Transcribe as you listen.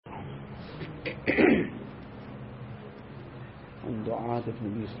and dua that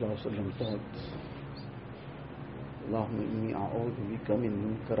Nabi Sallallahu Alaihi Wasallam taught, Allahumma inni a'udhu bika min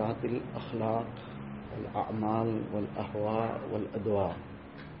munkaratil akhlaq wal a'mal wal ahwa wal adwa.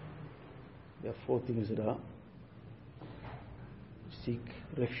 There are four things that are seek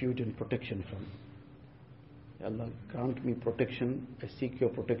refuge and protection from. Ya Allah, grant me protection. I seek your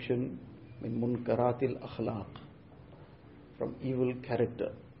protection min munkaratil akhlaq, from evil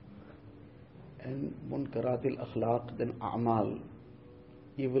character. And munkaratil akhlaq, then a'mal,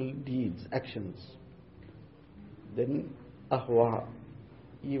 evil deeds, actions. Then ahwa,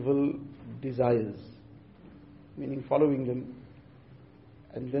 evil desires, meaning following them.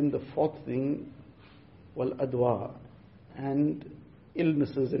 And then the fourth thing, wal adwa, and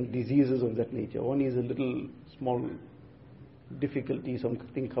illnesses and diseases of that nature. One is a little small difficulty,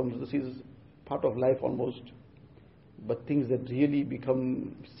 something comes, this is part of life almost. But things that really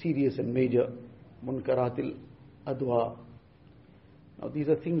become serious and major, munkaratil adwa. Now these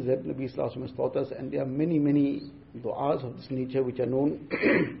are things that Nabi Sallallahu Alaihi Wasallam has taught us, and there are many, many du'as of this nature which are known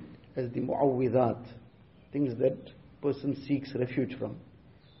as the mu'awwidat, things that person seeks refuge from,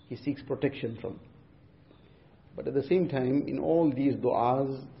 he seeks protection from. But at the same time, in all these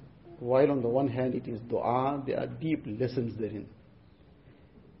du'as, while on the one hand it is du'a, there are deep lessons therein.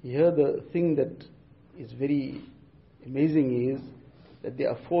 Here the thing that is very amazing is that there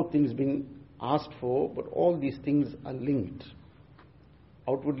are four things being asked for, but all these things are linked.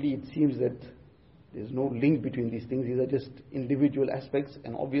 Outwardly it seems that there's no link between these things, these are just individual aspects,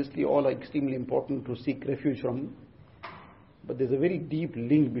 and obviously all are extremely important to seek refuge from, but there's a very deep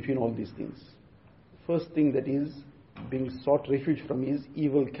link between all these things. First thing that is being sought refuge from is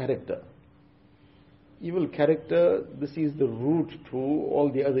evil character. Evil character, this is the root to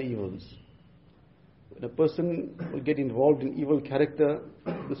all the other evils. When a person will get involved in evil character,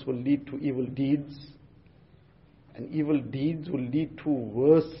 this will lead to evil deeds, and evil deeds will lead to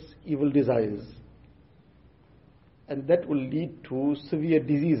worse evil desires, and that will lead to severe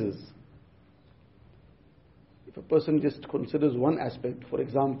diseases. If a person just considers one aspect, for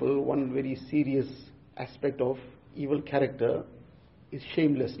example, one very serious aspect of evil character is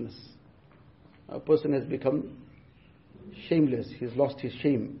shamelessness. A person has become shameless, he's lost his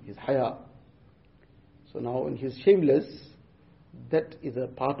shame, his haya. So now when he's shameless, that is a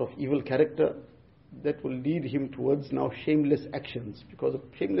part of evil character that will lead him towards now shameless actions, because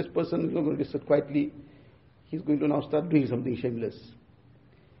a shameless person is not going to sit quietly, he's going to now start doing something shameless.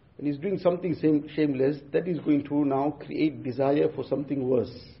 When he's doing something shameless, that is going to now create desire for something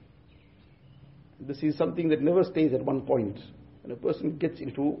worse. This is something that never stays at one point. When a person gets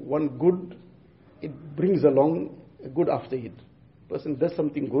into one good, it brings along a good after it. A person does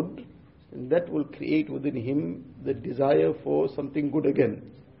something good, and that will create within him the desire for something good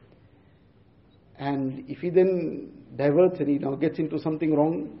again. And if he then diverts and he now gets into something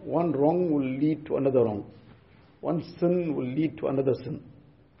wrong, one wrong will lead to another wrong. One sin will lead to another sin.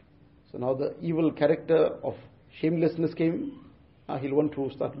 So now the evil character of shamelessness came. Now he'll want to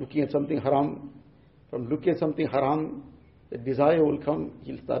start looking at something haram. From looking at something haram, the desire will come.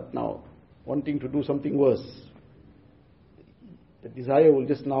 He'll start now wanting to do something worse. The desire will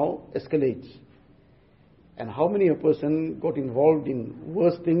just now escalate. And how many a person got involved in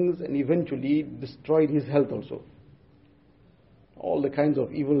worse things and eventually destroyed his health also. All the kinds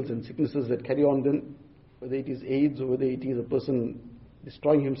of evils and sicknesses that carry on then, whether it is AIDS or whether it is a person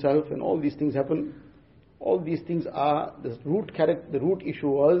destroying himself, and all these things happen. All these things are, the root issue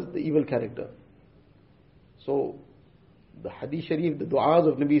was the evil character. So the hadith sharif, the du'as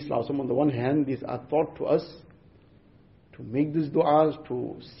of Nabi Sallallahu Alaihi Wasallam, on the one hand, these are taught to us to make these du'as,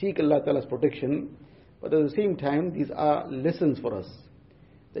 to seek Allah Ta'ala's protection, but at the same time these are lessons for us,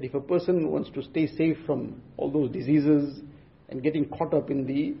 that if a person wants to stay safe from all those diseases and getting caught up in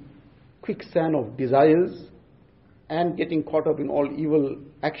the quicksand of desires and getting caught up in all evil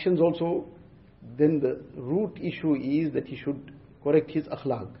actions also, then the root issue is that he should correct his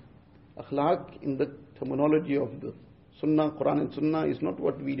akhlaq. Akhlaq in the terminology of the Sunnah, Quran and Sunnah, is not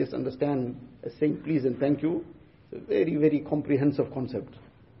what we just understand as saying please and thank you. It's a very, very comprehensive concept.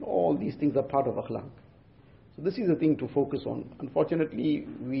 All these things are part of akhlaq. So this is the thing to focus on. Unfortunately,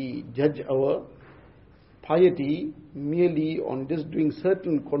 we judge our piety merely on just doing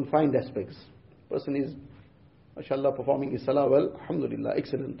certain confined aspects. Person is, mashallah, performing his salah well, alhamdulillah,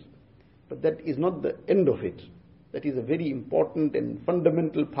 excellent. But that is not the end of it. That is a very important and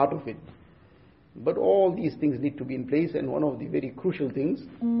fundamental part of it. But all these things need to be in place, and one of the very crucial things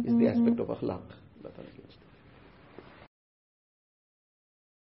is the aspect of akhlaq. Allah Ta'ala.